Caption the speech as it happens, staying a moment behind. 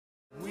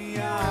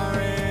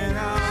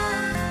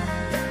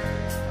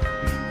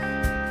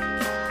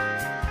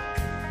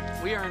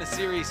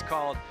series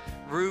called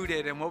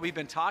Rooted, and what we've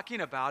been talking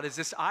about is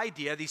this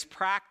idea, these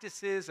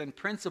practices and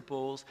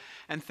principles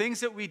and things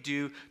that we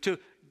do to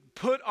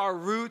put our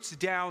roots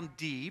down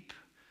deep.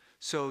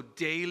 So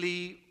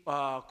daily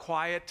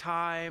quiet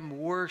time,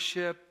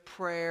 worship,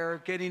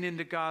 prayer, getting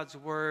into God's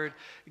word,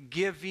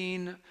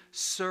 giving,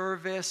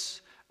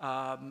 service,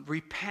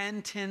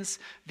 repentance,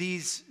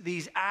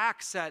 these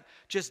acts that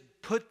just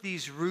put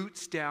these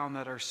roots down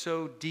that are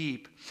so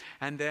deep.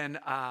 And then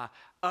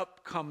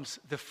up comes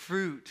the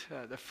fruit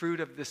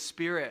of the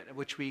Spirit,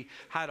 which we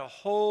had a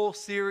whole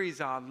series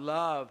on: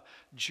 love,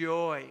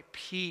 joy,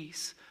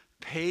 peace,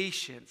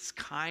 patience,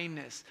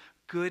 kindness,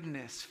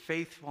 goodness,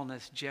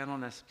 faithfulness,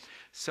 gentleness,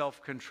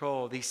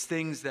 self-control. These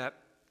things that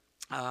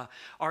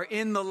are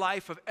in the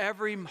life of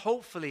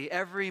hopefully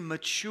every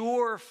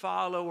mature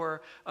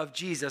follower of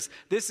Jesus.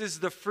 This is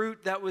the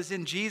fruit that was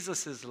in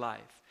Jesus's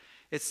life.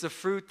 It's the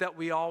fruit that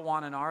we all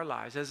want in our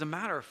lives. As a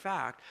matter of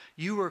fact,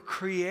 you were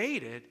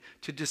created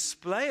to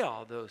display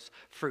all those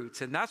fruits.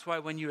 And that's why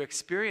when you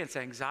experience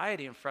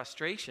anxiety and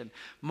frustration,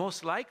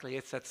 most likely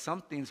it's that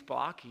something's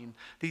blocking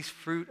these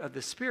fruit of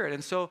the Spirit.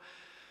 And so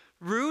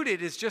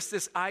rooted is just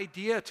this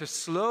idea to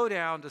slow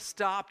down, to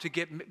stop, to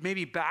get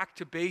maybe back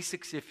to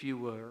basics, if you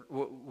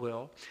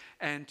will,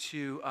 and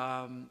to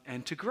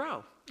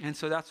grow. And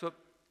so that's what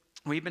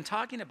we've been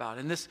talking about.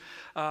 And this,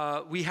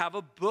 we have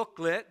a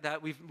booklet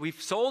that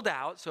we've sold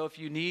out. So if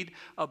you need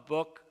a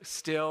book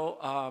still,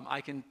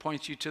 I can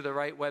point you to the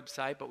right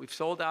website. But we've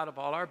sold out of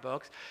all our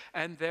books,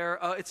 and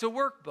it's a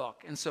workbook.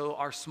 And so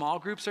our small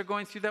groups are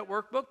going through that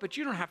workbook. But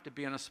you don't have to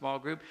be in a small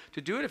group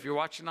to do it. If you're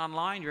watching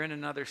online, you're in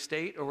another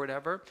state or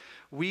whatever.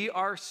 We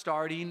are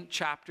starting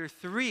chapter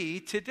 3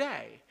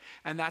 today,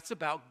 and that's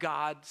about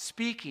God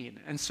speaking.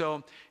 And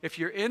so if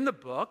you're in the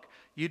book,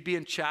 you'd be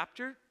in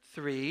chapter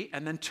 3,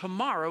 and then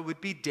tomorrow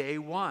would be day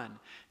 1.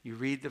 You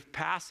read the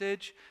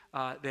passage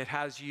that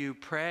has you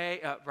pray,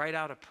 write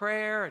out a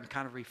prayer and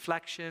kind of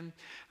reflection,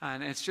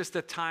 and it's just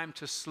a time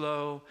to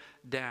slow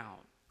down.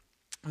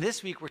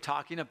 This week we're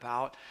talking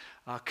about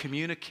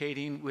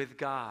communicating with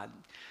God.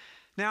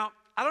 Now,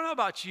 I don't know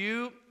about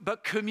you,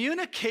 but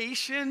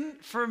communication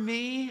for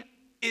me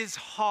is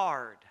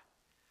hard.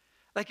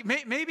 Like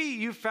maybe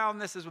you found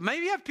this as well.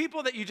 Maybe you have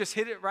people that you just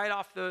hit it right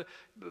off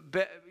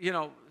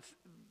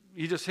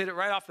you just hit it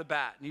right off the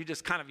bat, and you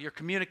just you're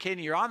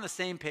communicating, you're on the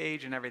same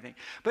page and everything.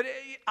 But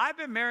I've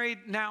been married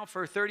now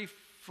for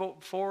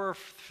 34,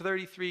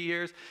 33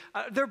 years.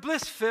 They're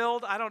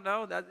bliss-filled. I don't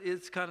know. That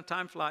is kind of,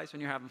 time flies when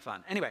you're having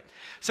fun. Anyway,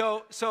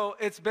 so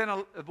it's been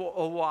a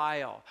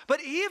while.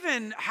 But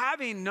even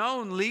having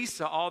known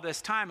Lisa all this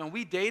time, and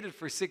we dated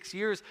for 6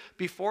 years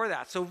before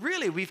that. So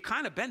really, we've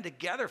kind of been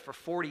together for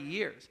 40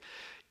 years.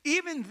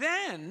 Even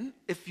then,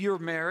 if you're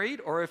married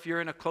or if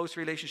you're in a close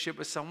relationship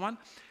with someone,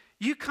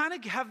 you kind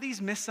of have these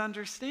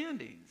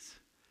misunderstandings.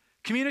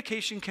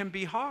 Communication can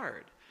be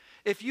hard.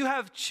 If you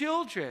have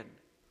children,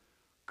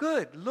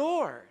 good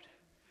Lord,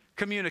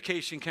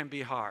 communication can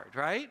be hard,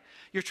 right?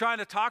 You're trying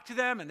to talk to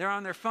them, and they're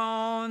on their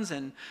phones,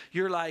 and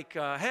you're like,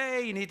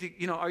 hey, you need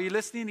to, are you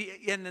listening?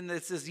 And then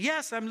it says,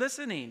 yes, I'm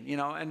listening,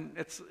 and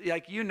it's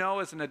like,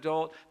 as an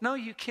adult, no,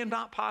 you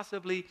cannot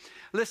possibly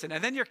listen.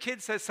 And then your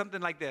kid says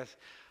something like this.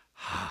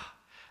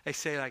 They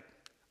say like,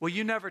 well,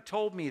 you never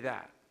told me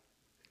that.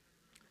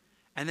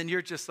 And then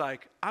you're just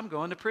like, I'm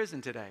going to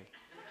prison today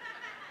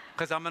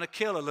because I'm going to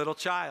kill a little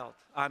child.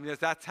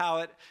 That's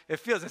how it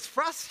feels. It's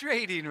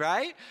frustrating,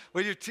 right?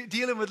 When you're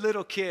dealing with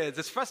little kids.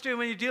 It's frustrating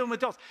when you're dealing with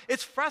adults.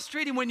 It's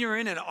frustrating when you're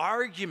in an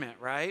argument,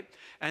 right?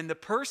 And the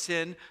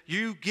person,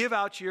 you give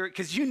out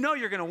because you're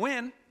going to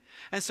win.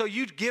 And so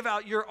you give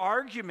out your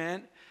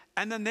argument,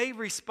 and then they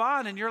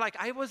respond, and you're like,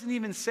 I wasn't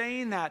even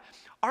saying that.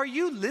 Are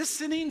you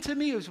listening to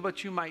me, is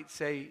what you might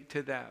say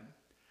to them.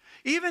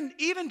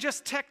 Even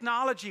just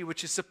technology,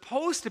 which is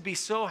supposed to be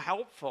so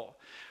helpful,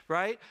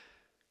 right?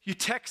 You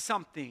text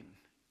something,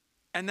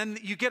 and then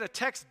you get a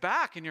text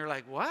back, and you're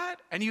like,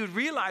 what? And you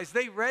realize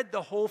they read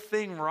the whole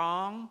thing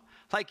wrong.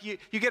 Like you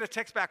get a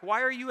text back,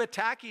 why are you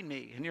attacking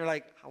me? And you're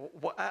like,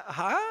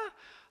 huh?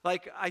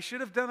 Like I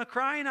should have done a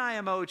crying eye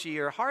emoji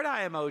or heart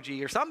eye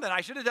emoji or something. I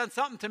should have done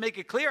something to make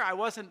it clear I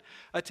wasn't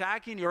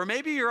attacking you. Or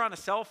maybe you're on a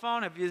cell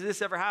phone. Has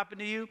this ever happened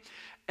to you?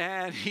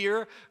 And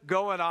you're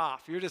going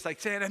off. You're just like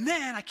saying, and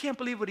then I can't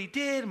believe what he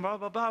did, and blah,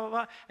 blah, blah, blah,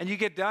 blah. And you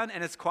get done,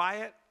 and it's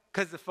quiet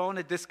because the phone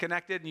had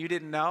disconnected and you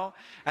didn't know.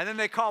 And then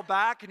they call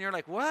back, and you're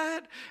like,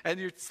 what? And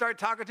you start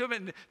talking to them,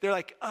 and they're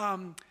like,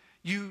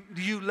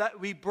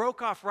 we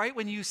broke off right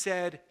when you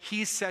said,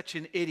 he's such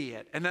an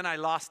idiot. And then I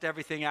lost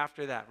everything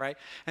after that, right?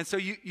 And so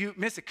you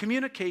miss it.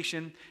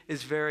 Communication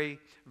is very,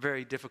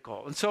 very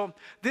difficult. And so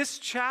this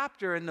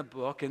chapter in the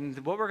book, and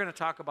what we're going to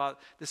talk about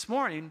this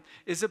morning,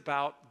 is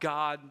about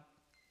God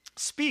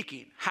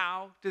speaking.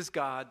 How does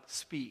God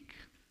speak?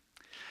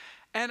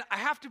 And I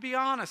have to be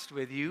honest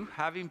with you,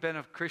 having been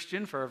a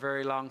Christian for a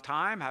very long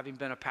time, having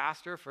been a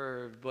pastor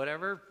for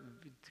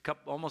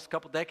almost a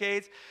couple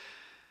decades,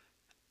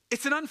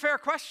 it's an unfair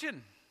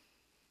question.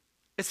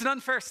 It's an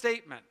unfair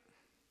statement.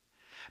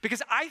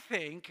 Because I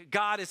think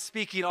God is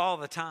speaking all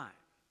the time.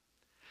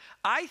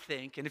 I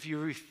think, and if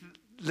you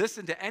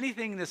listen to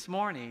anything this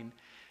morning,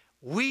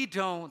 we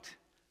don't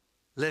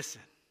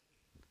listen.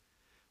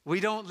 We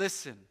don't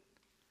listen.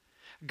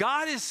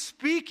 God is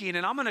speaking,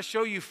 and I'm going to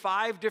show you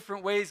 5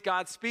 different ways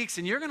God speaks,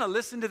 and you're going to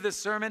listen to this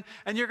sermon,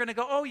 and you're going to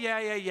go, oh,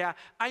 yeah,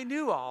 I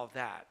knew all of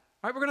that.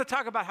 Right, we're going to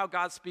talk about how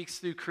God speaks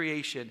through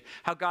creation,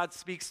 how God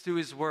speaks through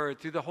his word,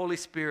 through the Holy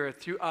Spirit,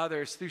 through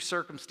others, through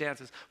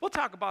circumstances. We'll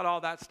talk about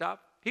all that stuff.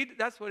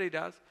 That's what he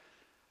does.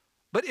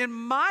 But in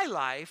my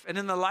life, and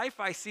in the life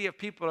I see of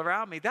people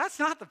around me, that's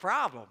not the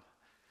problem.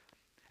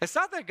 It's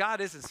not that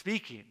God isn't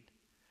speaking.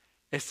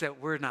 It's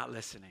that we're not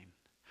listening.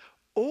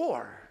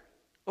 Or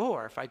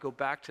if I go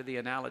back to the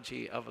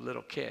analogy of a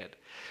little kid,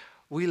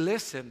 we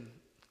listen,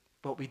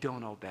 but we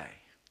don't obey.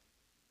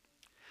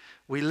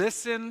 We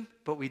listen,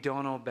 but we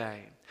don't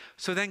obey.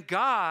 So then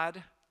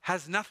God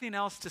has nothing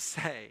else to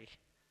say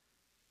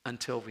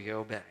until we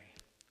obey.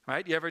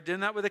 Right? You ever done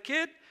that with a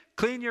kid?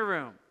 Clean your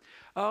room.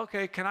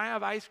 Okay, can I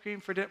have ice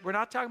cream for dinner? We're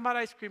not talking about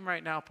ice cream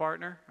right now,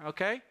 partner.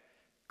 Okay?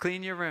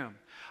 Clean your room.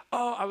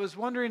 Oh, I was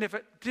wondering if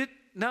it did.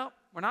 No,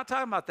 we're not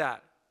talking about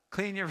that.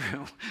 Clean your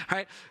room,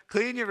 right?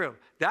 Clean your room.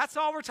 That's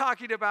all we're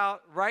talking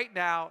about right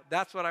now.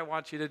 That's what I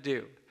want you to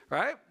do,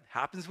 right?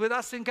 Happens with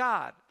us and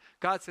God.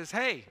 God says,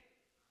 hey,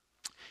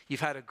 you've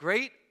had a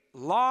great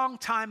long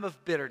time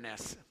of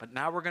bitterness, but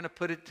now we're going to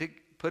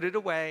put it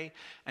away,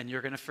 and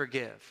you're going to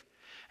forgive.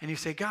 And you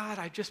say, God,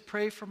 I just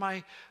pray for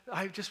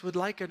I just would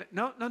like it.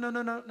 No.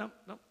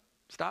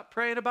 Stop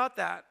praying about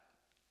that.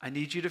 I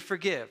need you to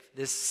forgive.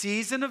 This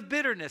season of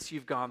bitterness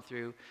you've gone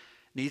through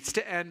needs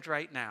to end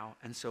right now.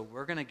 And so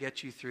we're going to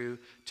get you through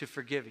to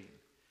forgiving.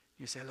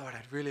 You say, Lord,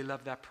 I'd really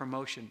love that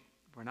promotion.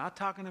 We're not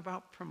talking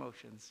about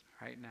promotions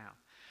right now.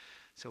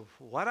 So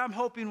what I'm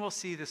hoping we'll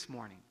see this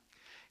morning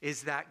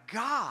is that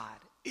God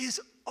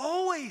is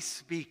always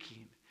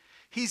speaking.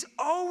 He's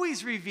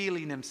always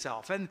revealing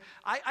himself. And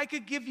I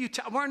could give you,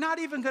 we're not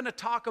even going to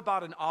talk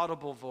about an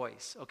audible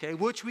voice, okay,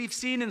 which we've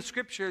seen in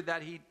Scripture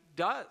that he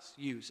does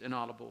use an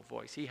audible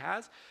voice. He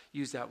has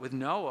used that with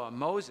Noah,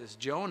 Moses,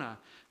 Jonah,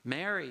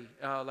 Mary.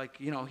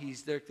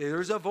 He's there.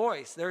 There's a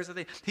voice. There's a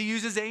thing. He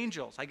uses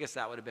angels. I guess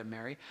that would have been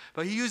Mary.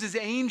 But he uses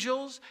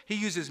angels. He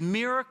uses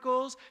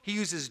miracles. He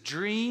uses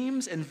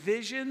dreams and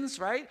visions,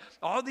 right?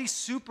 All these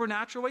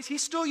supernatural ways. He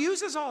still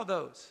uses all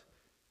those.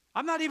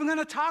 I'm not even going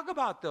to talk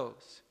about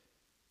those.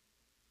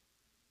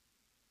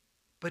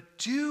 But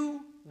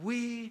do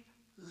we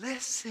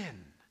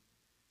listen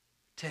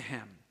to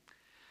him?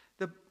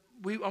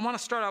 I want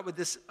to start out with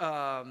this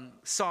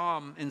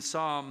psalm. In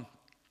Psalm,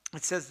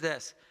 it says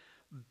this,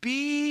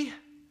 be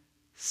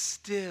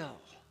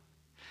still.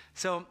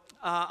 So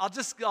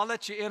I'll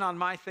let you in on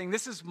my thing.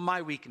 This is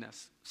my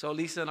weakness. So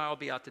Lisa and I will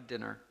be out to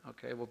dinner.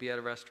 Okay, we'll be at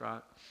a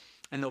restaurant,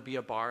 and there'll be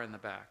a bar in the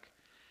back.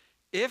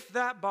 If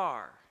that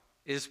bar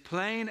is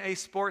playing a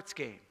sports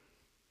game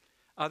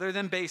other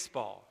than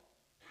baseball,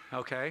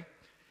 okay,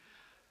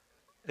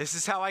 this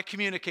is how I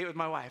communicate with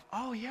my wife.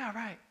 Oh, yeah,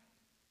 right.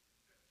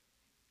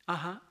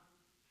 Uh-huh.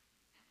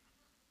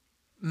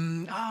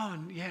 Oh,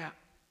 yeah.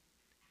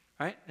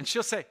 Right? And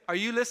she'll say, are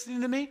you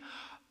listening to me?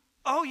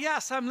 Oh,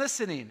 yes, I'm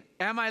listening.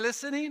 Am I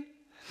listening?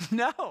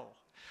 No.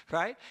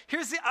 Right?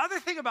 Here's the other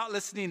thing about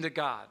listening to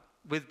God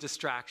with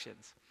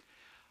distractions.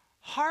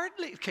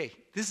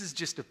 This is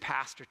just a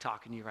pastor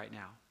talking to you right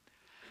now.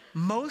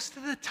 Most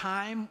of the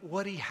time,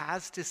 what he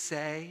has to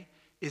say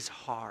is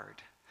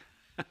hard.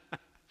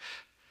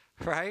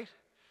 Right?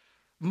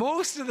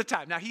 Most of the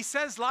time. Now, he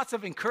says lots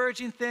of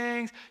encouraging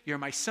things. You're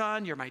my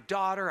son. You're my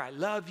daughter. I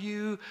love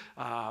you.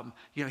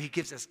 He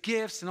gives us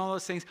gifts and all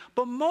those things.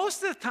 But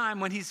most of the time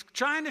when he's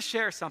trying to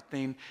share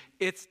something,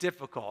 it's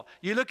difficult.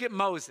 You look at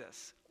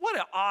Moses. What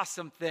an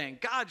awesome thing.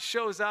 God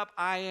shows up.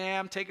 I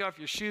am. Take off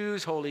your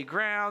shoes. Holy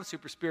ground.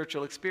 Super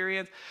spiritual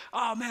experience.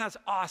 Oh, man, that's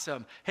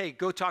awesome. Hey,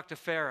 go talk to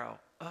Pharaoh.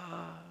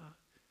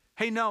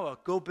 Hey, Noah,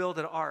 go build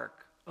an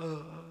ark.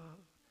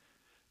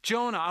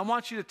 Jonah, I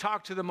want you to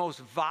talk to the most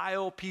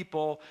vile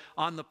people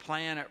on the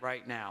planet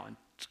right now and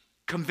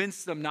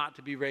convince them not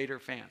to be Raider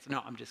fans.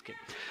 No, I'm just kidding.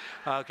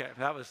 Okay,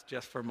 that was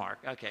just for Mark.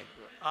 Okay,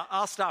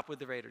 I'll stop with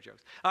the Raider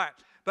jokes. All right,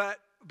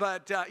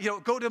 but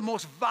go to the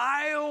most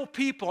vile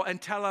people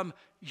and tell them,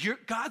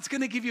 God's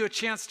going to give you a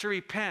chance to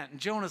repent.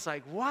 And Jonah's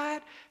like,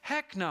 what?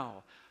 Heck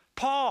no.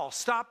 Paul,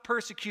 stop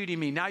persecuting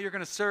me. Now you're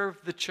going to serve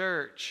the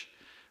church.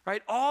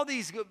 Right? All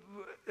these,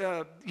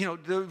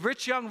 the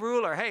rich young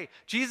ruler, hey,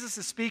 Jesus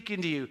is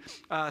speaking to you.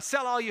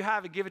 Sell all you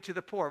have and give it to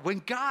the poor.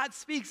 When God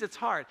speaks, it's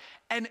hard.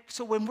 And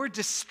so when we're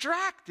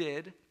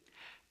distracted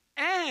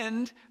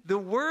and the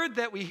word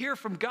that we hear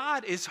from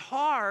God is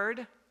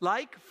hard,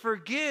 like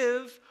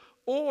forgive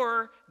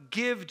or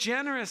give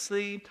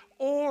generously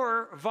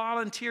or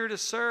volunteer to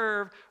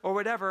serve or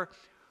whatever,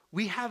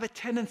 we have a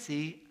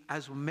tendency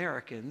as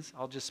Americans,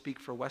 I'll just speak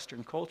for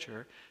Western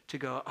culture, to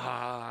go,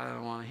 I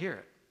don't want to hear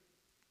it.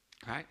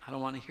 Right? I don't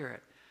want to hear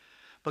it.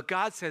 But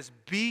God says,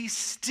 be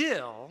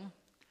still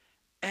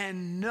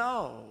and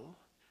know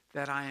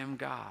that I am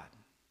God.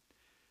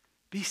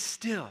 Be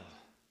still.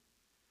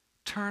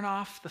 Turn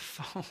off the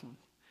phone.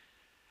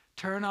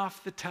 Turn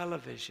off the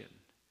television.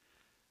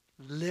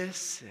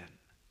 listen.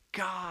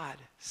 God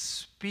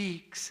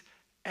speaks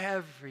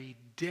every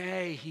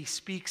day. He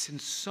speaks in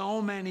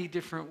so many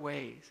different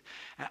ways.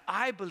 And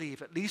I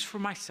believe, at least for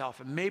myself,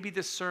 and maybe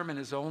this sermon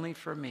is only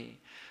for me,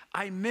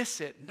 I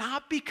miss it,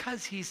 not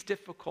because he's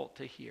difficult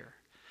to hear,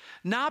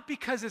 not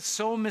because it's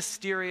so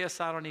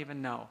mysterious I don't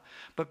even know,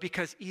 but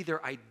because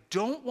either I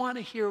don't want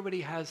to hear what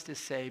he has to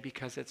say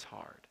because it's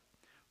hard,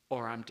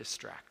 or I'm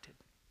distracted.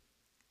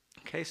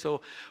 Okay,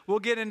 so we'll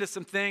get into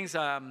some things.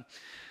 One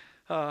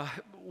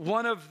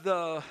of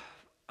the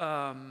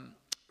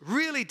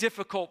really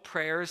difficult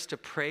prayers to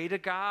pray to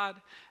God,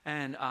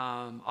 and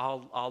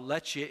I'll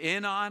let you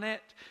in on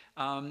it,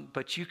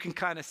 but you can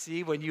kind of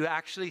see when you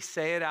actually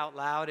say it out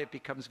loud, it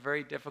becomes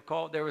very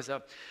difficult. There was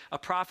a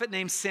prophet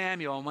named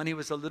Samuel, and when he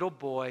was a little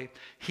boy,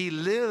 he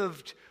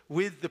lived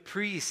with the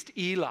priest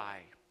Eli.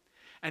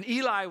 And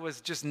Eli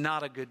was just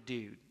not a good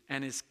dude,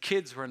 and his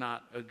kids were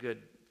not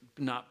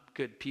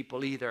good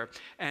people either.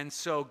 And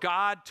so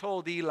God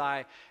told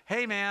Eli,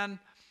 hey man,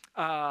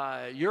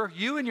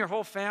 you and your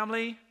whole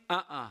family,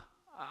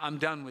 I'm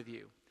done with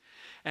you.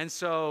 And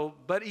so,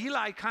 but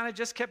Eli kind of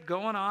just kept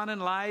going on in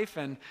life,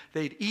 and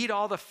they'd eat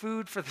all the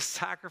food for the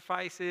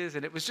sacrifices,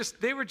 and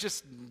they were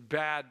just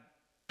bad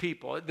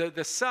people,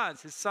 his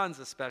sons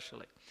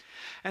especially.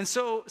 And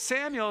so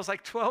Samuel's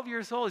like 12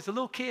 years old, he's a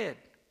little kid.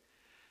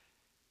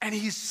 And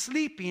he's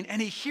sleeping,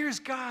 and he hears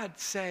God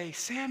say,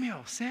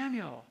 Samuel,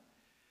 Samuel.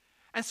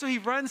 And so he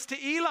runs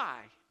to Eli,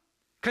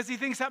 because he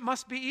thinks that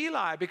must be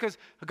Eli, because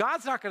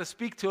God's not going to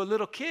speak to a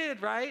little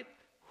kid, right?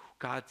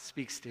 God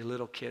speaks to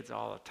little kids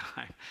all the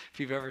time. If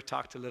you've ever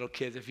talked to little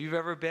kids, if you've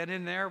ever been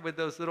in there with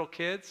those little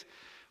kids,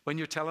 when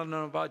you're telling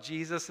them about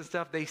Jesus and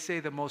stuff, they say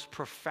the most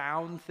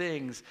profound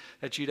things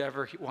that you'd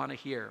ever want to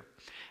hear.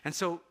 And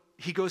so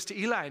he goes to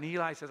Eli, and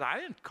Eli says, I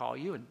didn't call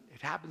you. And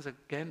it happens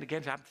again,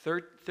 it happens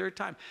third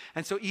time.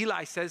 And so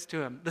Eli says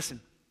to him,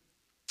 listen,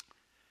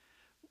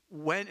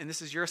 and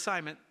this is your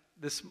assignment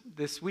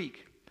this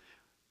week,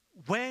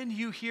 when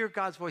you hear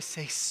God's voice,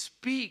 say,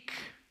 speak,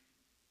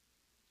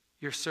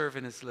 your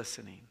servant is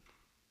listening.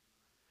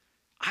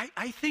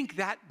 I think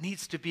that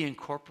needs to be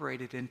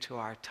incorporated into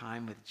our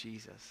time with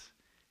Jesus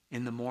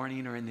in the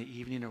morning or in the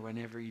evening or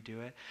whenever you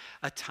do it.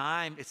 A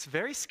time, it's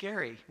very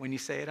scary when you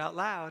say it out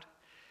loud.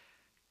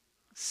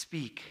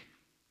 Speak,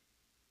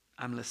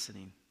 I'm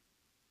listening.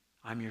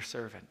 I'm your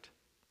servant.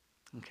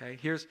 Okay,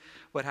 here's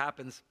what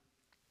happens.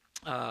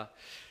 The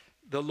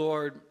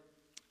Lord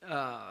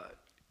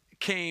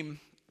came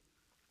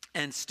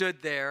and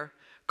stood there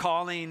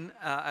calling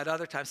at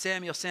other times,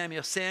 Samuel,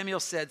 Samuel.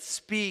 Samuel said,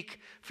 speak,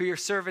 for your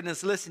servant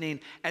is listening.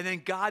 And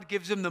then God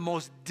gives him the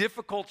most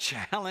difficult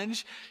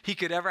challenge he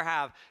could ever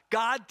have.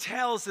 God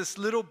tells this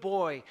little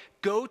boy,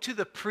 go to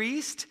the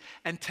priest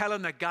and tell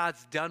him that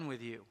God's done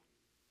with you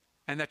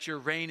and that your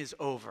reign is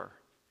over.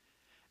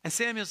 And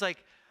Samuel's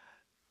like,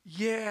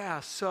 yeah,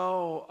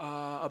 so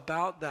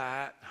about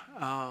that,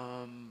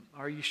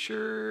 are you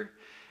sure?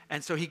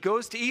 And so he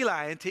goes to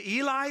Eli, and to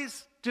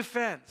Eli's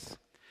defense,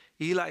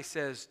 Eli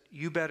says,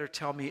 you better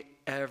tell me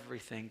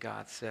everything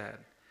God said.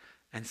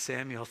 And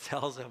Samuel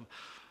tells him,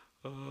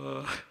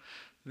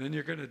 then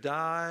you're going to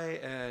die,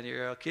 and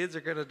your kids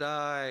are going to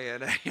die.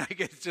 And I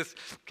guess just,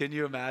 can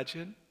you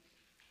imagine?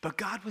 But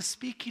God was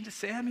speaking to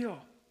Samuel.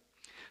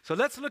 So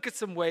let's look at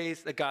some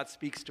ways that God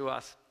speaks to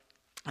us,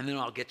 and then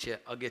I'll get you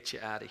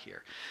out of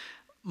here.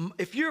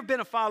 If you've been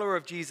a follower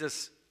of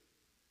Jesus,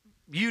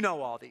 you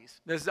know all these.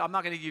 I'm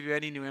not going to give you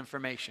any new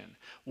information.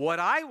 What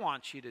I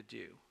want you to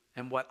do,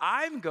 and what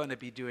I'm going to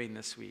be doing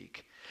this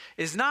week,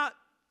 is not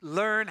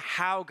learn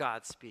how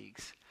God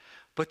speaks,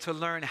 but to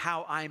learn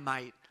how I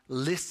might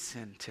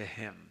listen to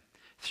him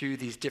through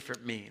these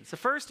different means. The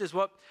first is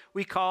what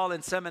we call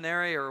in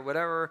seminary or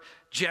whatever,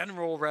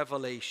 general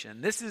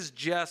revelation. This is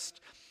just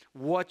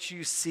what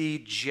you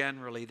see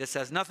generally. This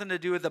has nothing to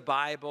do with the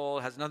Bible,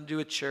 it has nothing to do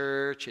with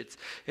church,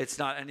 it's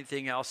not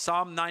anything else.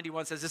 Psalm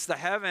 91 says the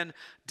heavens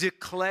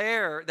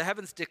declare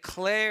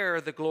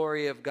the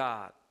glory of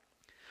God.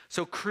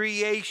 So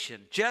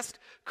creation, just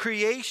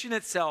creation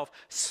itself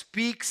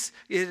speaks,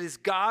 it is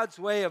God's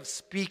way of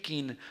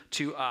speaking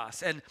to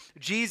us. And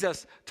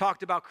Jesus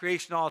talked about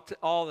creation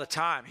all the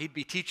time. He'd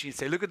be teaching, he'd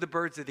say, look at the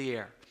birds of the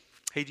air.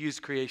 He'd use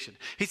creation.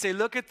 He'd say,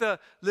 look at the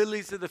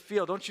lilies of the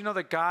field. Don't you know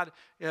that God,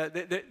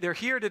 they're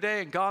here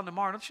today and gone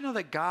tomorrow. Don't you know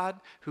that God,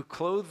 who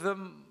clothed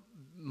them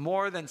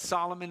more than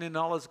Solomon in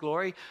all his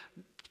glory,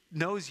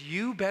 knows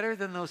you better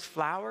than those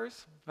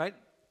flowers, right?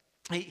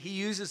 He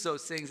uses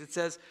those things. It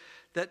says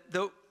that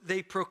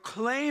they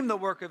proclaim the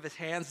work of his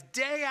hands.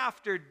 Day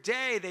after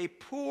day, they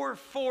pour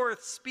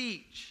forth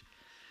speech.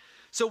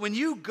 So when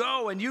you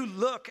go and you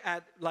look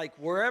at, like,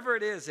 wherever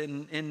it is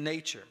in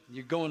nature,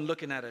 you're going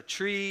looking at a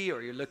tree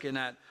or you're looking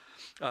at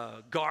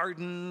a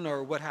garden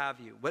or what have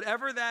you,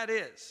 whatever that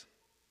is,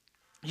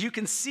 you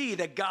can see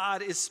that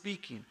God is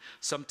speaking.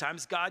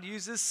 Sometimes God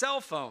uses cell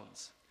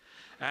phones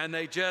and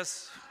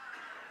it's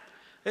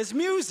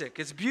music,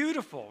 it's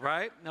beautiful,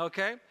 right?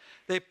 Okay?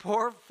 They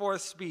pour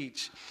forth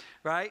speech,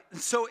 right?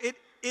 So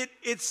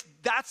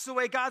that's the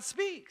way God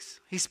speaks.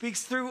 He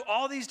speaks through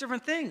all these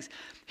different things.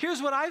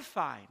 Here's what I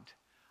find.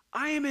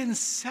 I am in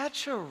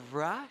such a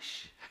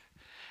rush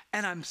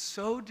and I'm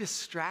so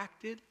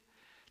distracted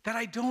that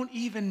I don't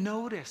even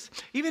notice.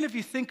 Even if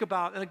you think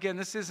about, and again,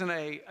 this isn't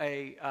a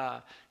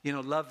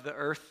love the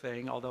earth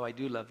thing, although I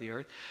do love the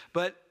earth,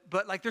 but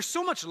like there's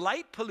so much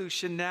light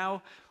pollution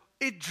now,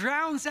 it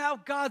drowns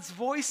out God's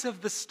voice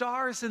of the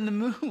stars and the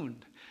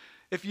moon.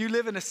 If you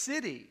live in a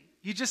city,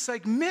 you just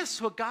like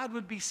miss what God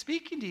would be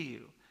speaking to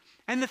you.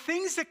 And the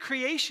things that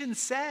creation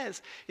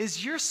says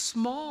is you're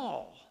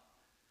small.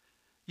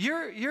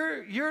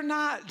 You're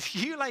not,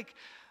 you like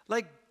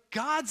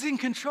God's in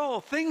control.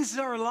 Things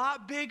are a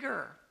lot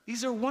bigger.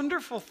 These are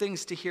wonderful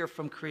things to hear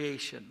from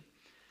creation.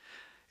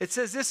 It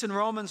says this in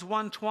Romans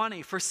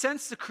 1:20, for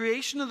since the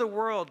creation of the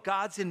world,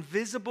 God's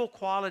invisible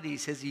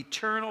qualities, his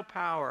eternal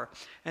power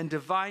and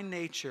divine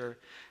nature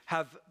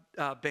have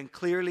been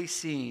clearly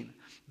seen,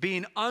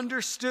 being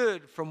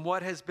understood from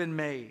what has been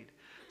made,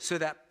 so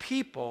that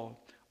people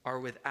are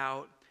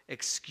without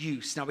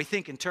excuse. Now we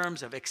think in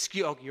terms of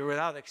excuse, oh, you're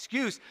without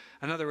excuse.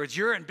 In other words,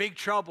 you're in big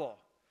trouble.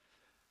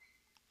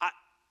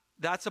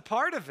 That's a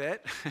part of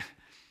it.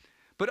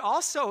 But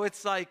also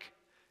it's like,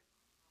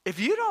 if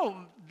you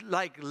don't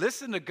like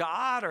listen to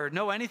God or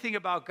know anything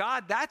about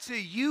God, that's a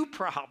you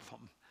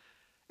problem.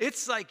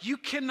 It's like you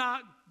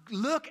cannot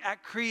look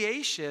at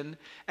creation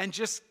and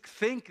just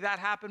think that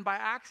happened by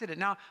accident.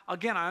 Now,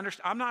 again, I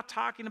understand. I'm not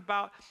talking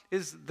about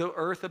is the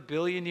earth 1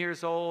 billion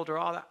years old or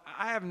all that.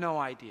 I have no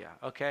idea,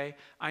 okay?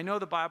 I know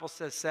the Bible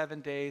says 7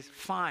 days.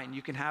 Fine,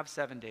 you can have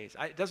 7 days.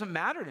 It doesn't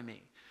matter to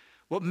me.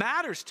 What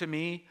matters to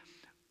me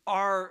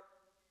are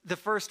the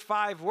first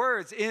 5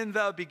 words, in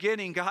the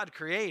beginning God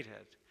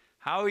created.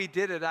 How he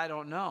did it, I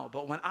don't know.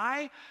 But when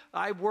I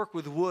work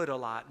with wood a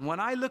lot, and when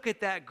I look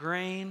at that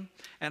grain,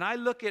 and I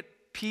look at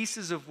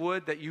pieces of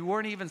wood that you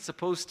weren't even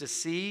supposed to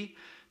see,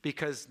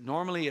 because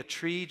normally a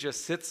tree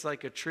just sits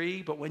like a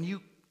tree, but when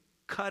you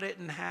cut it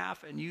in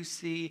half and you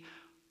see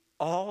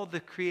all the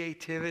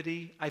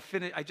creativity,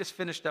 I just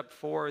finished up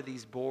 4 of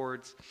these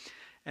boards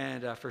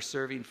and for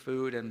serving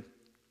food, and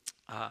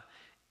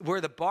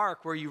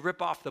where you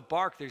rip off the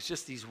bark, there's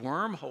just these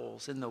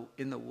wormholes in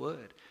the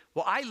wood.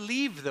 Well, I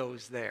leave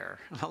those there.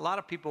 A lot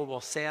of people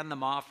will sand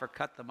them off or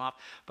cut them off,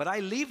 but I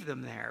leave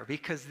them there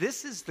because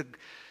this is the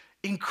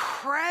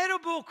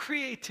incredible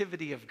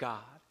creativity of God.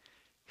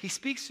 He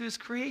speaks to his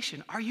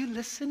creation. Are you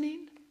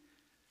listening?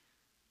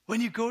 When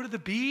you go to the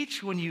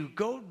beach, when you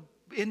go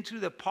into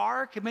the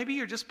park, and maybe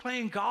you're just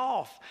playing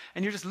golf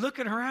and you're just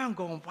looking around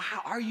going,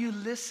 wow, are you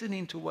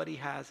listening to what he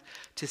has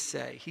to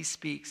say? He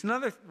speaks.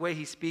 Another way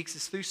he speaks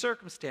is through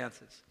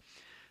circumstances.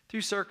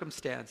 Through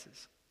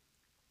circumstances.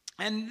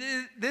 And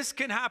this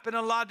can happen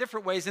in a lot of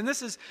different ways. And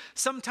this is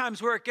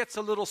sometimes where it gets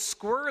a little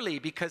squirrely,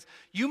 because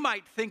you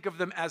might think of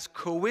them as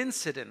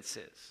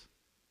coincidences,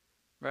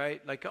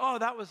 right? Like, oh,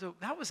 that was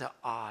an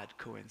odd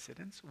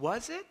coincidence.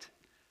 Was it?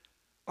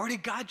 Or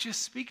did God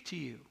just speak to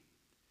you?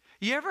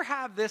 You ever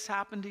have this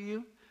happen to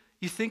you?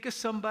 You think of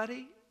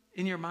somebody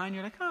in your mind,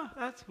 you're like, oh,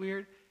 that's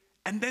weird.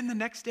 And then the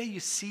next day you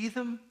see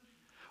them,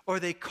 or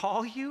they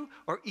call you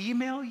or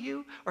email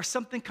you, or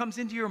something comes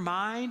into your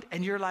mind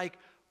and you're like,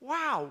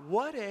 wow,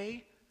 what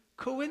a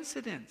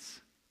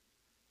coincidence.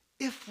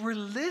 If we're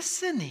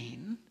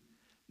listening,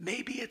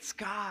 maybe it's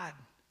God.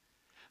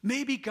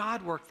 Maybe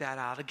God worked that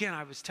out. Again,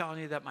 I was telling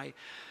you that my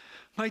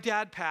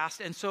dad passed.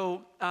 And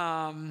so,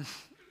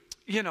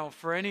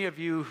 for any of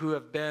you who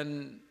have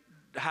been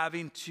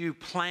having to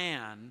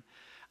plan,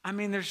 I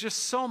mean, there's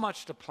just so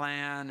much to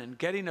plan, and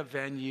getting a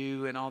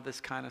venue and all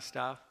this kind of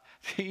stuff.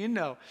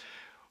 I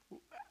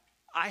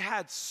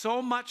had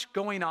so much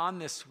going on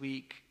this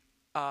week.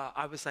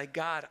 I was like,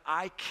 God,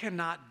 I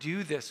cannot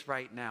do this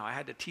right now. I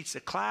had to teach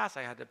the class.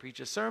 I had to preach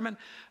a sermon,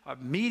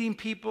 meeting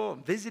people,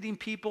 visiting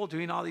people,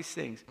 doing all these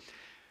things.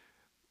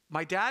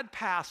 My dad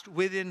passed.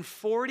 Within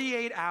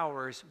 48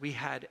 hours, we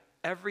had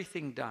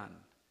everything done.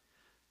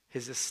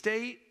 His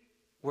estate,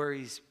 where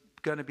he's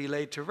going to be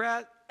laid to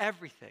rest,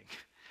 everything,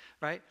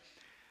 right?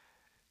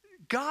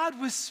 God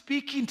was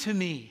speaking to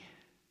me.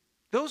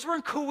 Those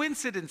weren't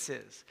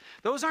coincidences.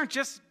 Those aren't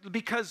just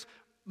because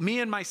me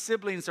and my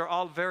siblings are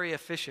all very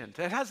efficient.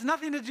 It has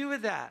nothing to do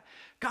with that.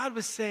 God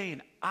was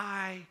saying,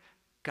 I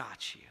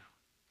got you.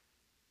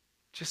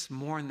 Just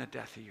mourn the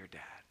death of your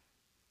dad.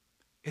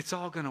 It's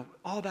all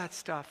that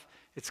stuff,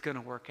 it's going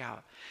to work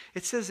out.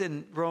 It says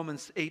in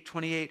Romans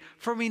 8:28,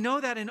 for we know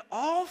that in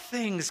all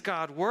things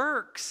God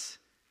works.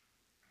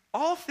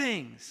 All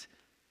things.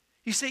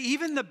 You say,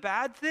 even the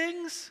bad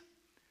things?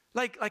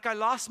 Like I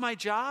lost my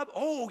job?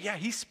 Oh, yeah,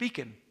 he's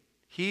speaking.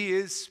 He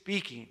is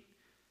speaking.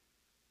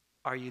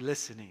 Are you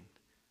listening?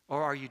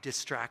 Or are you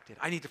distracted?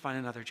 I need to find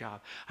another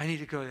job. I need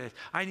to go to this.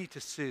 I need to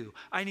sue.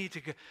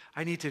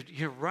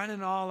 You're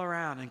running all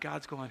around, and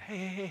God's going,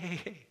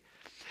 hey.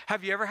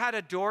 Have you ever had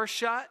a door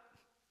shut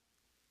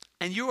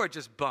and you are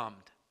just bummed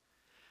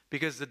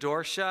because the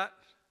door's shut?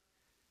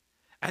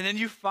 And then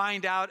you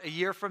find out a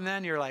year from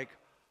then, you're like,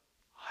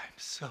 I'm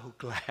so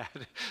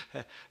glad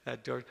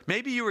that door.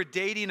 Maybe you were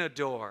dating a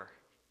door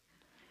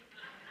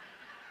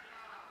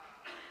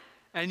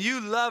And you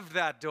loved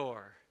that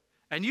door.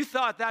 And you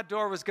thought that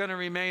door was going to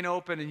remain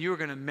open and you were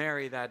going to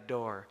marry that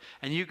door.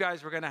 And you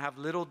guys were going to have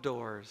little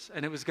doors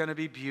and it was going to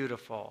be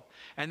beautiful.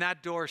 And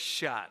that door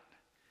shut.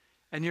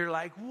 And you're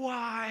like,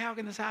 why? How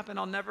can this happen?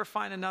 I'll never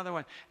find another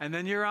one. And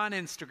then you're on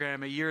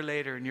Instagram a year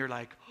later and you're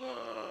like,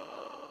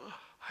 oh,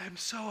 I'm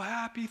so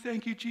happy.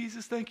 Thank you,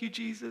 Jesus. Thank you,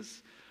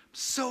 Jesus. I'm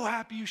so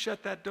happy you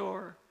shut that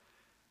door.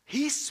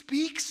 He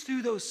speaks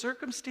through those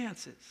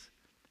circumstances.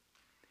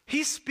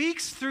 He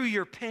speaks through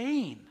your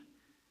pain.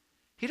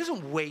 He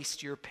doesn't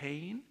waste your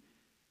pain.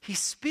 He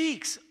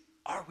speaks.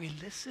 Are we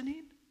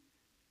listening?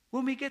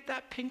 When we get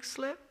that pink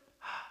slip,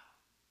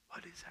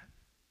 what is that?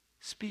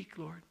 Speak,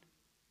 Lord.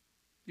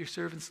 Your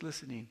servant's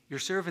listening. Your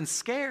servant's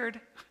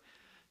scared.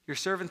 Your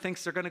servant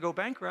thinks they're going to go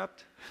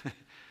bankrupt.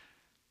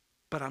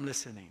 But I'm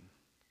listening.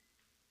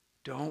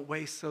 Don't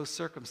waste those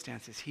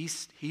circumstances.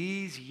 He's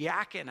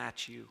yakking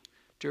at you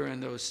during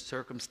those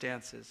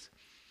circumstances.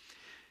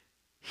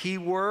 He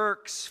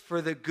works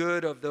for the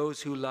good of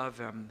those who love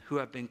him, who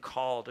have been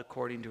called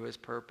according to his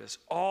purpose.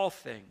 All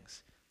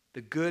things,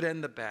 the good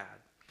and the bad.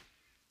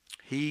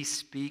 He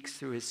speaks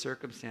through his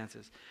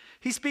circumstances.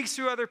 He speaks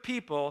through other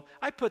people.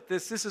 I put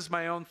this is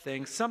my own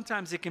thing.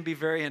 Sometimes it can be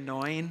very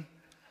annoying,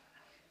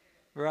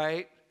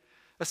 right?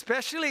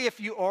 Especially if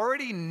you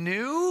already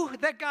knew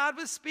that God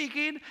was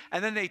speaking,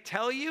 and then they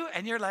tell you,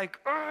 and you're like,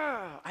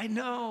 oh, I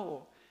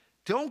know.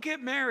 Don't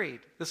get married.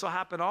 This will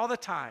happen all the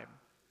time.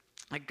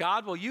 Like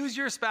God will use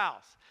your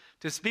spouse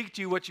to speak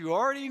to you what you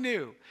already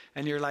knew.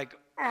 And you're like,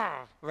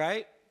 oh,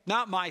 right?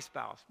 Not my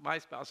spouse. My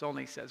spouse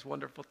only says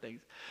wonderful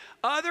things.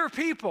 Other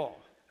people.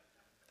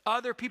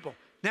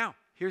 Now,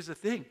 here's the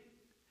thing.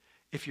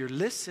 If you're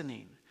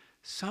listening,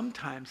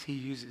 sometimes he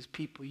uses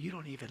people you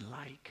don't even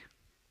like.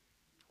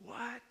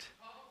 What?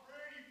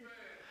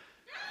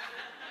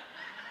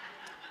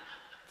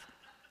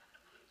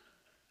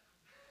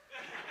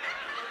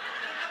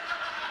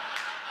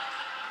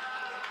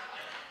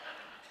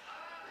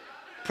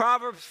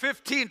 Proverbs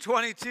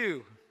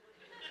 15:22.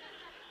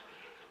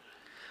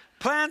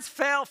 Plans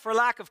fail for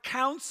lack of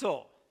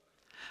counsel,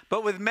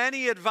 but with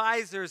many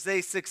advisors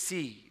they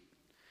succeed.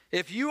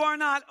 If you are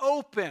not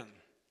open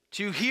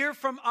to hear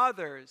from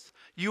others,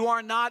 you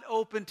are not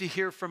open to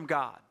hear from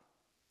God.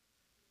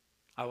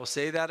 I will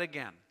say that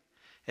again.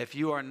 If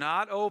you are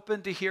not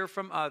open to hear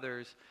from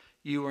others,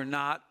 you are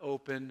not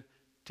open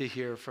to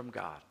hear from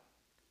God.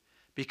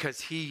 Because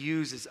he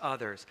uses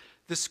others.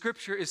 The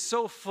scripture is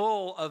so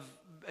full of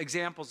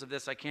examples of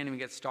this, I can't even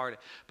get started.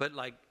 But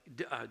like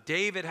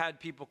David had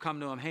people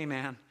come to him, hey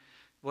man,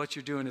 what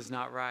you're doing is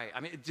not right. I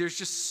mean, there's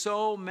just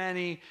so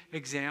many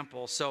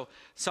examples. So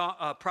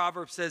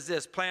Proverbs says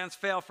this, plans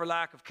fail for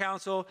lack of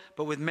counsel,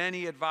 but with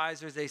many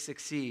advisors they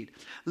succeed.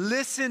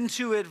 Listen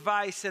to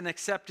advice and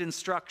accept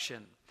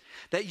instruction,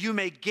 that you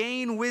may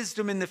gain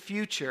wisdom in the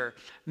future.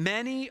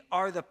 Many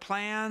are the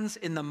plans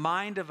in the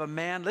mind of a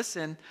man,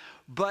 listen,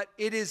 but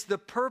it is the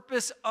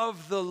purpose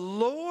of the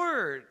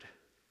Lord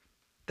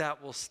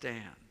that will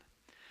stand.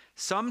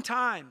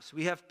 Sometimes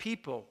we have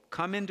people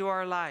come into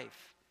our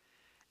life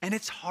and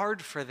it's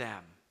hard for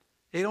them.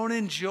 They don't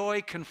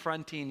enjoy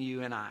confronting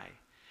you and I.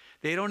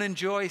 They don't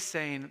enjoy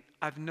saying,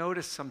 I've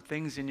noticed some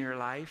things in your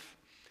life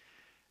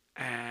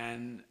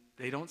and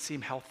they don't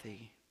seem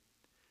healthy.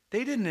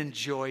 They didn't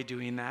enjoy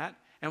doing that.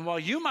 And while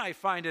you might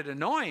find it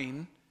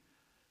annoying,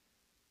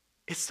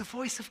 it's the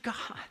voice of God.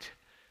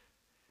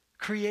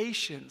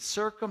 Creation,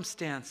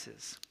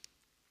 circumstances,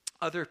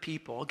 other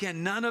people.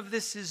 Again, none of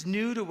this is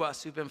new to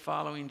us who've been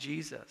following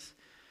Jesus.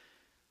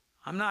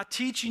 I'm not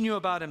teaching you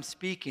about him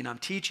speaking. I'm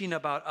teaching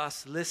about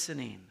us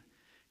listening.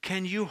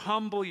 Can you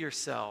humble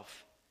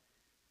yourself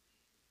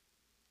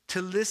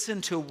to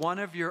listen to one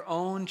of your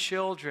own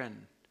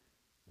children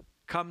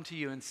come to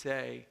you and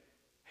say,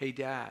 hey,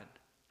 Dad,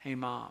 hey,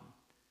 Mom,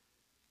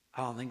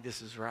 I don't think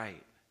this is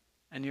right.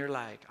 And you're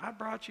like, I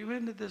brought you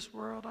into this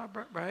world,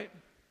 right?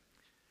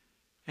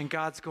 And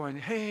God's going,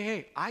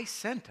 hey, I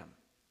sent them.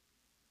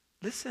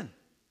 Listen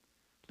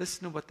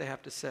to what they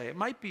have to say. It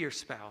might be your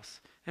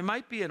spouse. It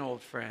might be an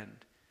old friend.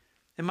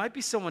 It might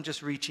be someone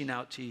just reaching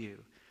out to you.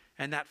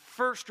 And that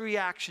first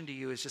reaction to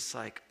you is just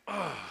like,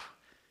 oh.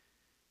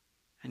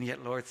 And yet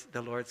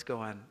the Lord's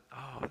going,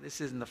 oh, this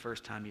isn't the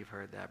first time you've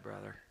heard that,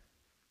 brother.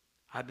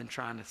 I've been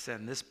trying to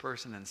send this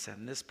person and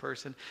send this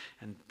person,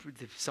 and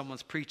if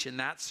someone's preaching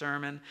that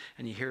sermon,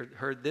 and you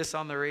heard this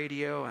on the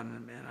radio,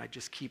 and I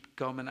just keep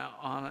going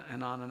on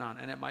and on and on,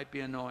 and it might be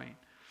annoying.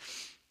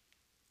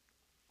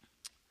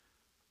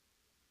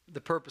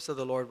 The purpose of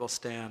the Lord will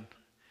stand.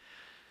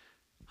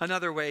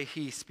 Another way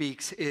he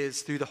speaks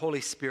is through the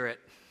Holy Spirit.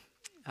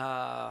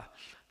 The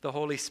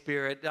Holy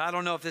Spirit. I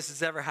don't know if this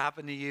has ever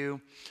happened to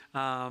you,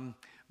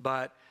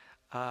 but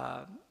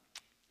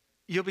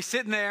you'll be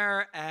sitting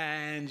there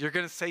and you're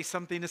going to say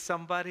something to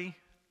somebody,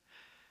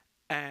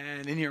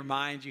 and in your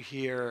mind you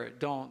hear,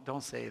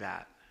 don't say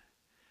that.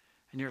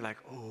 And you're like,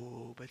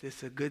 oh, but this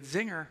is a good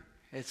zinger.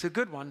 It's a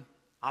good one.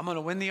 I'm going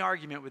to win the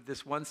argument with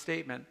this one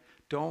statement.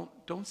 Don't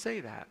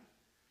say that.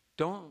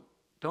 Don't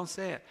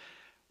say it.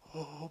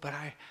 Oh, but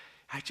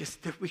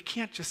we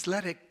can't just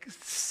let it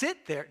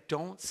sit there.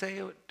 Don't say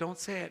it. Don't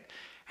say it.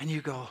 And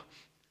you go,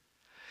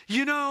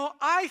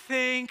 I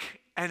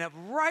think, and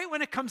right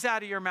when it comes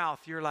out of your mouth,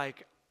 you're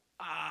like,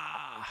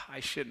 I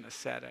shouldn't have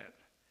said it.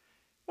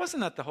 It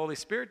wasn't that the Holy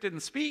Spirit didn't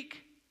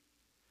speak.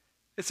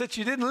 It's that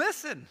you didn't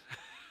listen.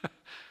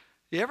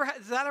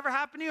 Does that ever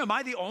happen to you? Am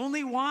I the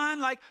only one?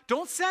 Like,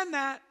 don't send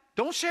that.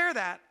 Don't share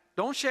that.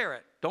 Don't share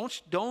it.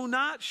 Do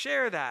not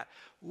share that.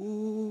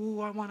 Ooh,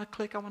 I want to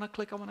click.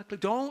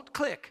 Don't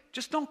click.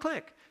 Just don't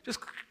click. Just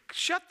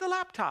shut the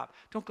laptop.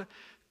 Don't click.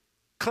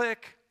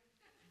 Click.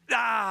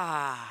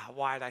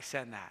 Why did I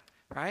send that?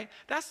 Right?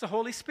 That's the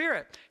Holy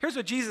Spirit. Here's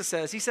what Jesus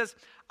says. He says,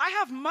 I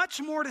have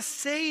much more to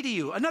say to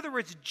you. In other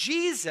words,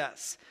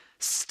 Jesus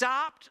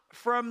stopped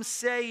from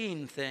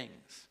saying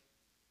things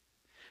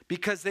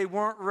because they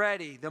weren't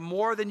ready. The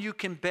more than you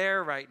can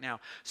bear right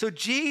now. So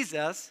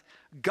Jesus,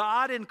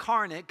 God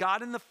incarnate,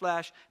 God in the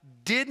flesh,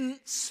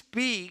 didn't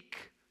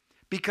speak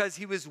because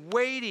he was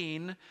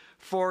waiting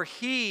for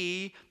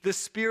the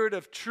Spirit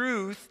of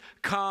truth,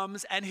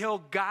 comes and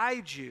he'll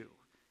guide you.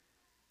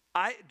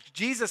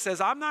 Jesus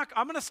says, I'm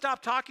going to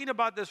stop talking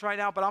about this right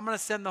now, but I'm going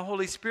to send the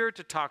Holy Spirit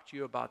to talk to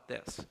you about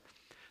this.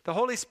 The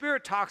Holy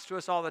Spirit talks to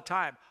us all the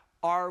time.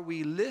 Are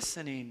we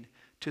listening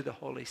to the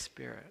Holy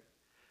Spirit?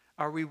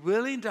 Are we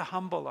willing to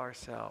humble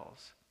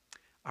ourselves?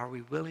 Are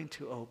we willing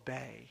to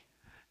obey?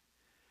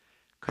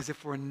 Because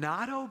if we're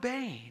not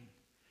obeying,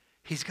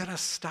 he's going to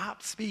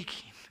stop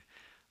speaking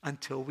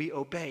until we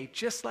obey,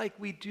 just like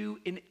we do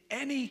in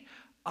any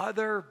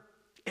other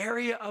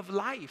area of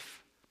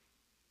life.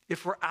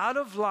 If we're out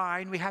of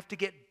line, we have to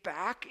get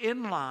back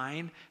in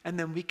line, and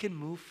then we can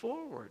move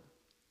forward.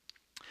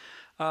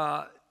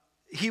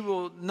 He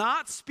will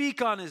not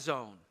speak on his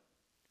own.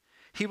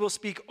 He will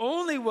speak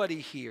only what he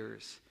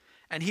hears,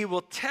 and he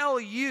will tell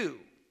you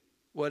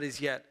what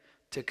is yet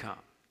to come.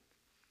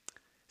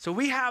 So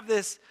we have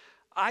this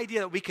idea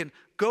that we can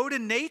go to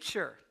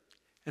nature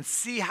and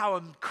see how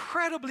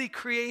incredibly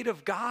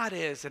creative God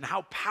is and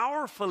how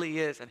powerful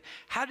he is. And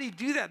how did he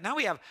do that? Now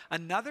we have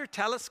another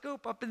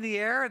telescope up in the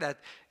air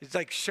that is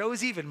like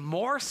shows even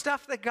more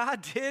stuff that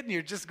God did. And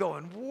you're just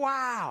going,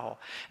 wow.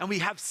 And we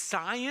have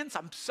science.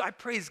 I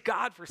praise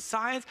God for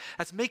science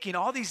that's making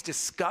all these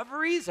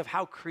discoveries of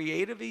how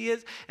creative he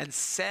is, and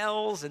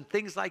cells and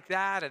things like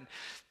that, and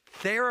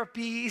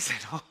therapies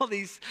and all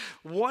these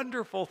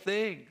wonderful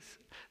things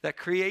that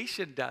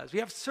creation does. We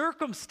have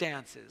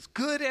circumstances,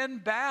 good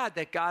and bad,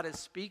 that God is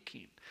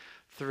speaking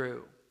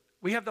through.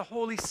 We have the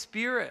Holy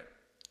Spirit.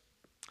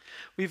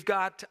 We've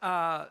got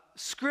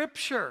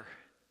Scripture.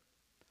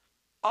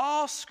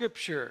 All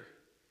Scripture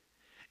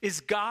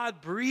is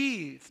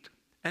God-breathed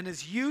and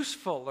is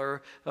useful,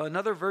 or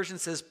another version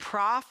says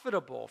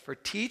profitable, for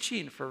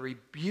teaching, for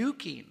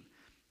rebuking,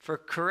 for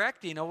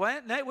correcting. Oh,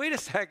 wait a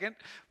second.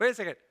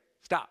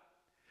 Stop.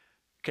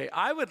 Okay,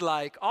 I would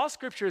like, all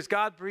Scripture is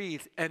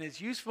God-breathed and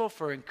is useful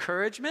for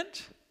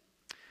encouragement,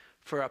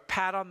 for a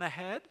pat on the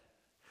head,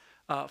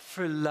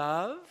 for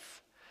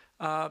love,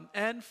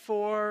 and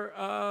for,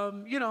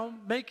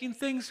 making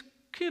things,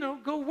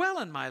 go well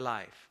in my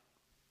life.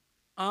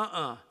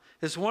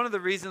 It's one of the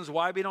reasons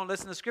why we don't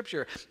listen to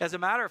Scripture. As a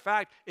matter of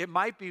fact, it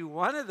might be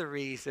one of the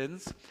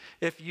reasons,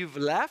 if you've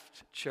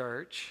left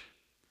church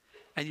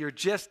and you're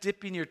just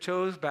dipping your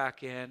toes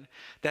back in,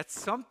 that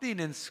something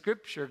in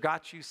Scripture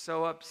got you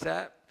so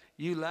upset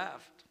you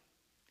left.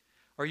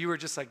 Or you were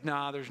just like,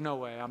 nah, there's no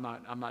way, I'm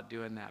not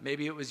doing that.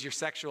 Maybe it was your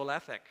sexual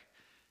ethic,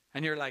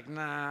 and you're like,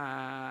 nah,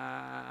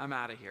 I'm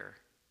out of here.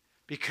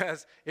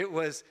 Because it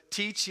was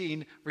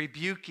teaching,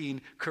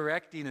 rebuking,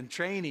 correcting, and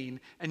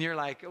training, and you're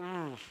like,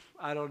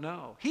 I don't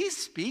know. He's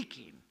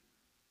speaking.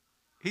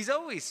 He's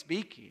always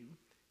speaking.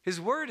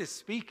 His word is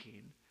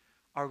speaking.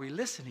 Are we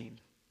listening?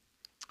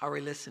 Are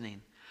we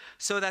listening?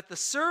 So that the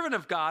servant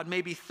of God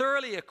may be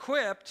thoroughly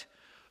equipped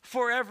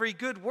for every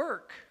good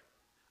work.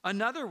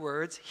 In other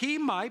words, he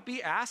might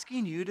be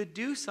asking you to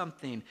do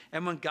something.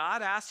 And when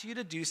God asks you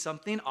to do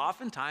something,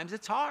 oftentimes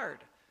it's hard.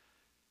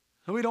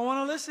 And we don't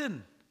want to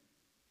listen.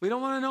 We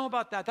don't want to know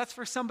about that. That's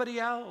for somebody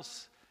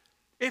else.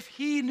 If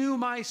he knew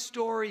my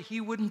story,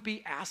 he wouldn't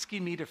be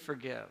asking me to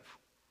forgive.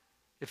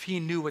 If he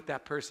knew what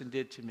that person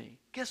did to me.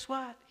 Guess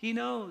what? He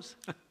knows.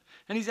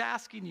 And he's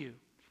asking you.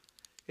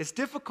 It's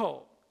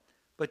difficult,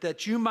 but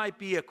that you might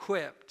be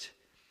equipped.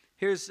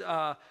 Here's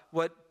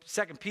what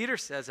 2 Peter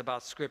says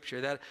about Scripture,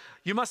 that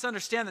you must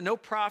understand that no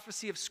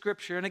prophecy of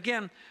Scripture, and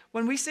again,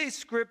 when we say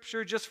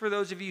Scripture, just for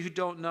those of you who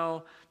don't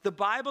know, the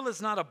Bible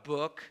is not a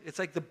book. It's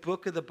like the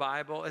book of the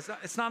Bible.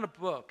 It's not a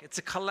book. It's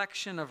a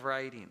collection of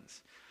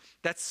writings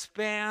that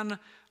span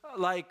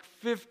like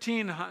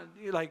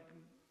 1,500, like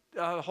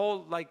a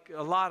whole, like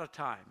a lot of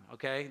time,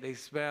 okay? They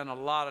span a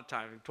lot of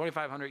time,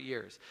 2,500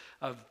 years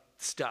of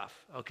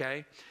stuff,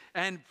 okay?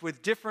 And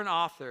with different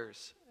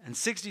authors and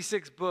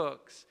 66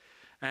 books,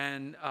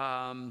 and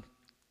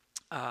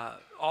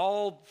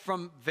all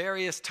from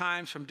various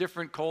times, from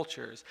different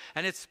cultures.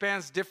 And it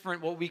spans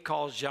different, what we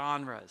call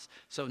genres.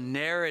 So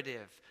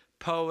narrative,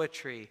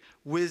 poetry,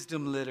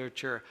 wisdom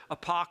literature,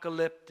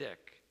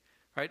 apocalyptic,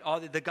 right? All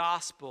the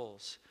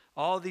Gospels,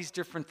 all these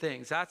different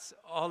things. That's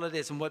all it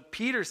is. And what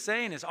Peter's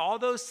saying is all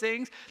those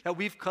things that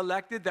we've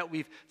collected, that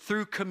we've,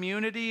 through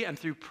community and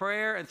through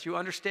prayer and through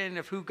understanding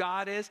of who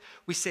God is,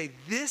 we say,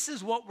 this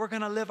is what we're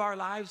going to live our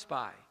lives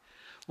by.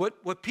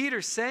 What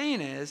Peter's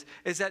saying is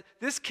that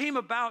this came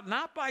about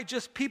not by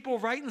just people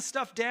writing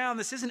stuff down.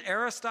 This isn't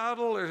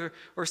Aristotle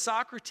or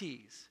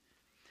Socrates.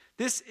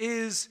 This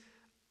is,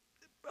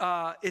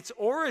 its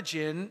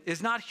origin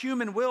is not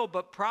human will,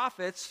 but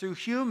prophets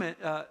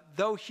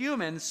though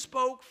human,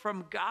 spoke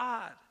from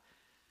God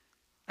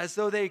as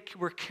though they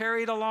were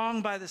carried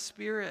along by the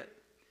Spirit.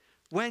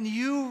 When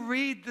you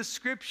read the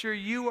scripture,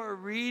 you are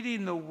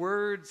reading the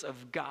words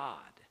of God.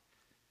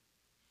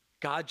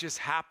 God just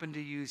happened to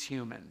use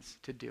humans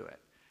to do it.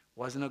 It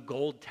wasn't a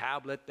gold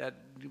tablet that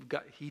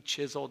he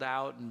chiseled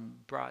out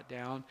and brought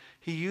down.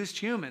 He used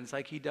humans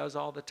like he does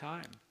all the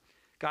time.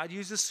 God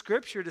uses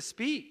scripture to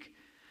speak.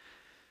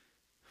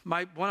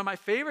 One of my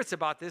favorites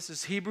about this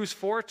is Hebrews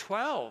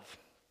 4:12.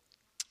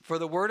 For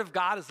the word of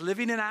God is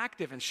living and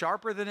active and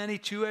sharper than any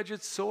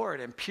two-edged sword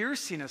and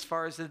piercing as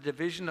far as the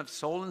division of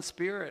soul and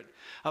spirit,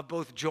 of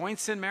both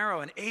joints and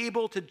marrow, and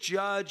able to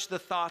judge the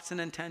thoughts and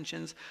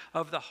intentions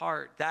of the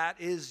heart. That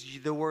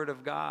is the word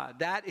of God.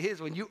 That is,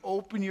 when you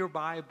open your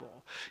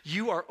Bible,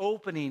 you are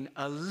opening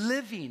a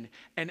living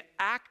and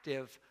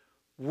active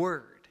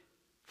word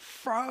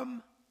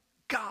from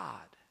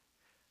God.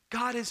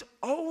 God is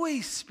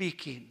always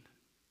speaking.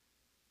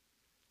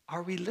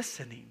 Are we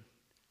listening?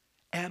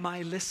 Am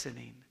I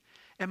listening?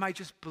 Am I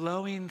just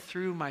blowing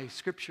through my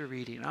scripture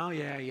reading? Oh,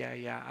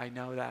 yeah. I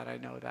know that.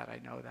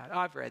 Oh,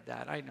 I've read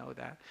that. I know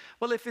that.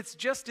 Well, if it's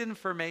just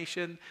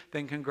information,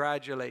 then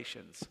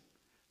congratulations.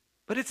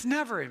 But it's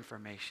never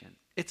information.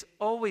 It's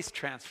always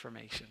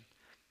transformation.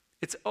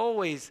 It's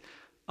always,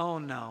 oh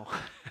no.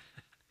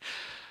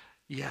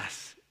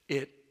 Yes,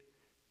 it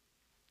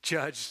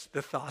judged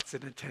the thoughts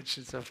and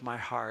intentions of my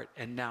heart,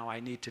 and now I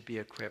need to be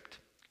equipped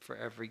for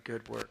every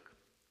good work.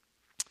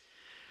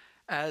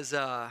 As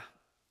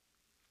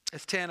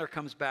Tanner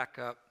comes back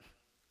up,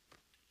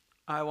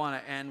 I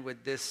want to end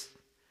with this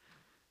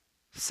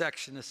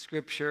section of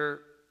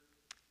scripture.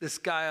 This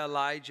guy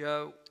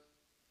Elijah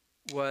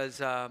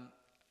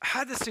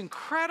had this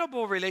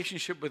incredible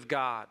relationship with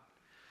God.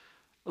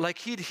 Like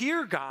he'd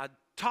hear God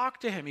talk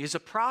to him. He's a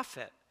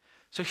prophet.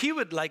 So he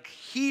would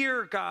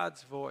hear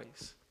God's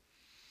voice.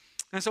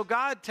 And so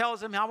God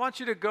tells him, I want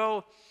you to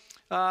go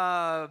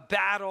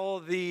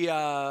battle these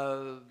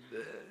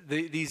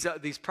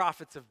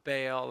prophets of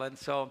Baal. And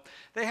so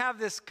they have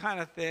this kind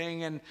of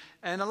thing, and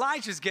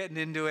Elijah's getting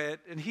into it,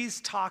 and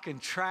he's talking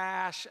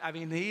trash. I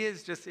mean, he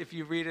is just, if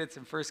you read it, it's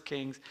in 1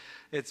 Kings,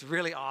 it's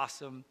really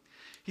awesome.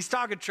 He's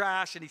talking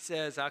trash, and he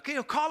says,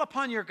 call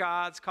upon your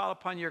gods, call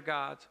upon your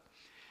gods.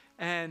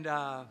 And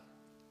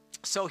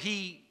so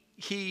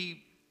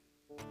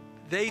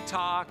they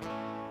talk,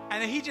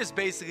 and he just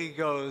basically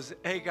goes,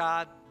 hey,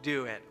 God,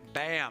 do it.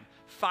 Bam.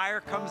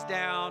 Fire comes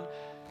down,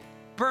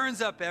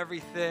 burns up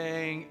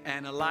everything,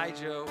 and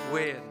Elijah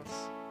wins.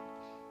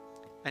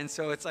 And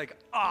so it's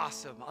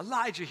awesome.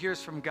 Elijah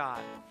hears from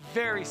God.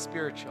 Very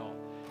spiritual.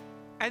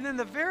 And then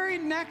the very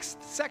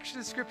next section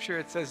of scripture,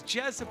 it says,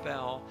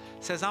 Jezebel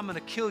says, I'm going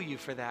to kill you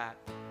for that.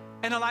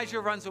 And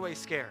Elijah runs away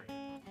scared.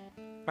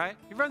 Right?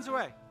 He runs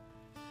away.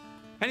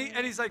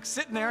 And he's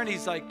sitting there, and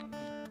he's like,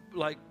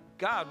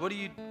 God, what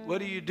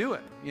are you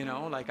doing?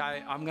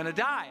 I'm going to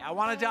die. I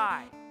want to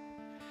die.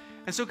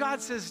 And so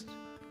God says,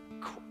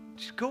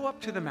 go up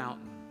to the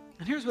mountain.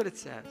 And here's what it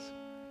says.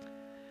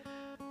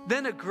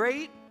 Then a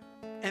great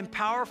and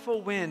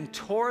powerful wind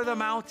tore the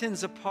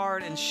mountains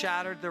apart and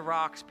shattered the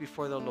rocks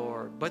before the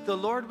Lord. But the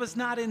Lord was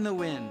not in the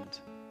wind.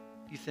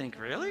 You think,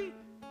 really?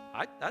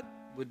 That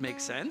would make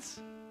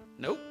sense.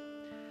 Nope.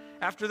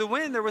 After the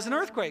wind, there was an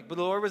earthquake, but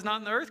the Lord was not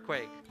in the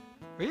earthquake.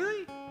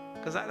 Really?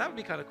 Because that would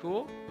be kind of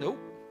cool. Nope.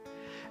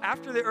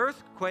 After the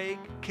earthquake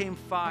came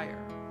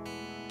fire,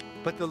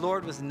 but the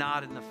Lord was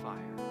not in the fire.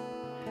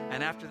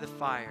 And after the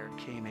fire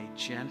came a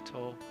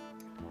gentle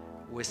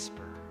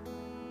whisper.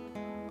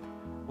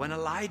 When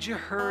Elijah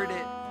heard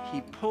it,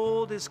 he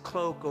pulled his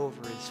cloak over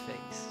his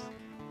face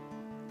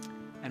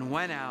and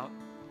went out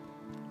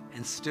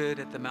and stood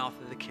at the mouth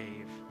of the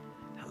cave.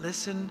 Now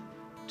listen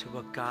to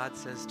what God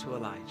says to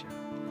Elijah.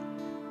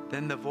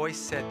 Then the voice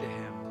said to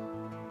him,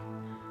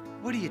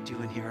 what are you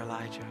doing here,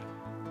 Elijah?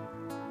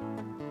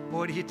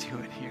 What are you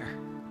doing here?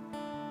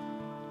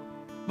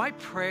 My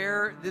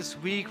prayer this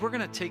week, we're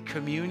going to take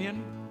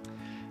communion.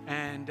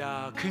 And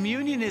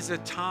communion is a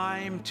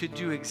time to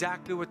do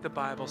exactly what the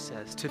Bible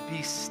says, to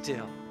be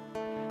still,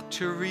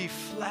 to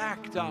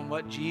reflect on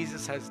what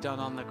Jesus has done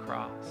on the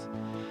cross.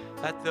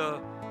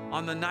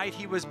 On the night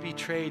he was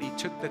betrayed, he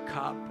took the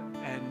cup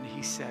and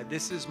he said,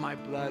 this is my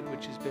blood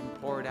which has been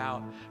poured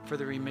out for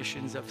the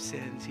remissions of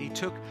sins. He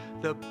took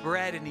the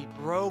bread and he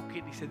broke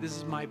it. He said, this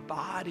is my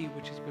body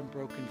which has been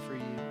broken for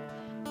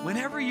you.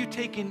 Whenever you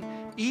take and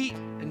eat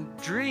and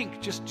drink,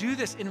 just do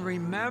this in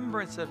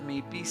remembrance of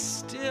me. Be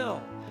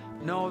still.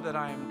 Know that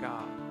I am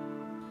God.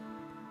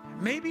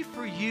 Maybe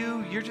for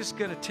you, you're just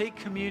going to take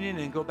communion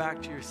and go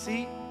back to your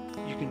seat.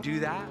 You can do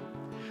that.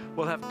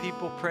 We'll have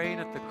people praying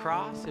at the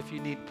cross if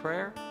you need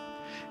prayer.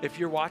 If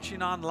you're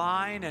watching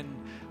online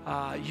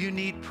and you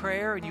need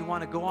prayer and you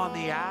want to go on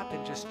the app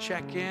and just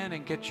check in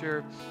and get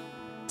your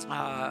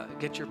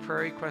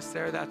prayer requests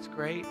there, that's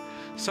great.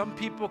 Some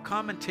people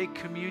come and take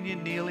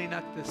communion kneeling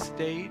at the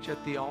stage,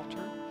 at the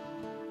altar.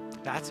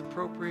 That's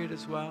appropriate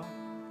as well.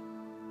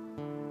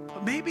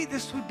 But maybe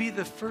this would be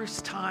the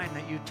first time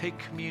that you take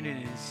communion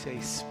and say,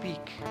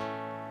 speak.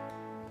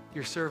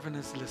 Your servant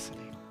is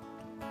listening.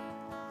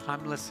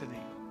 I'm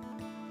listening.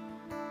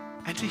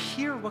 And to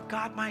hear what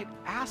God might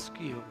ask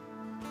you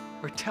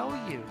or tell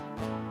you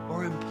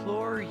or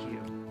implore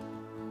you.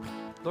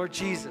 Lord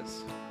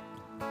Jesus,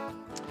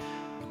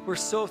 we're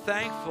so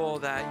thankful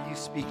that you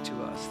speak to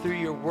us through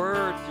your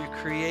word, through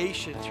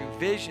creation, through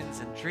visions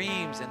and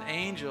dreams and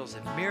angels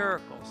and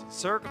miracles and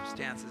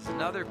circumstances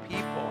and other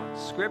people and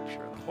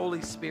scripture, the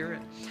Holy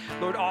Spirit.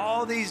 Lord,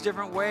 all these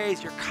different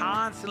ways you're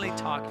constantly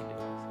talking to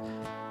us.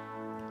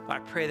 I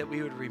pray that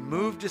we would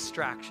remove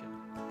distraction.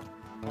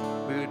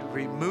 We would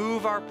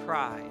remove our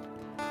pride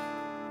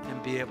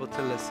and be able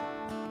to listen.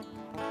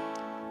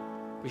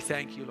 We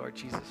thank you, Lord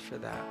Jesus, for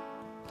that.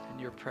 In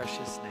your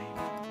precious name,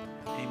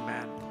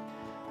 amen.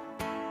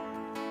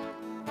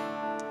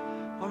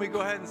 Let me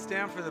go ahead and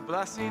stand for the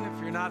blessing if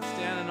you're not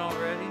standing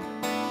already.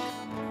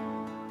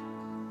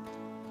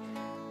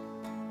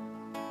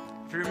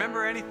 If you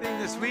remember anything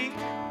this week,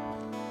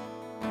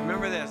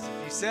 remember this.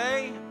 If you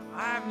say,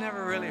 I've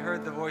never really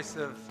heard the voice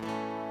of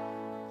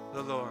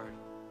the Lord.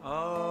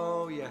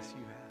 Oh, yes,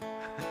 you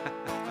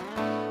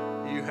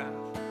have. You have.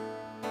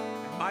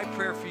 And my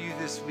prayer for you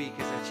this week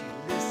is that you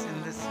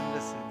listen,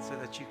 so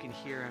that you can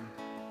hear him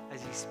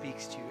as he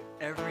speaks to you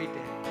every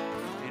day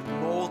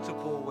in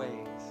multiple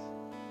ways.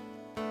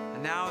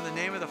 And now in the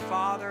name of the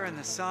Father and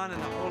the Son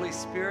and the Holy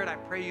Spirit, I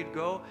pray you'd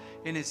go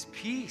in his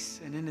peace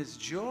and in his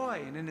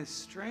joy and in his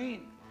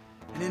strength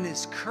and in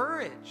his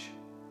courage.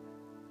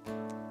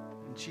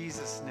 In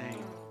Jesus'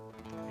 name,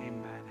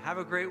 amen. Have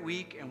a great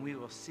week, and we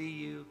will see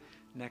you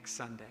next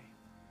Sunday.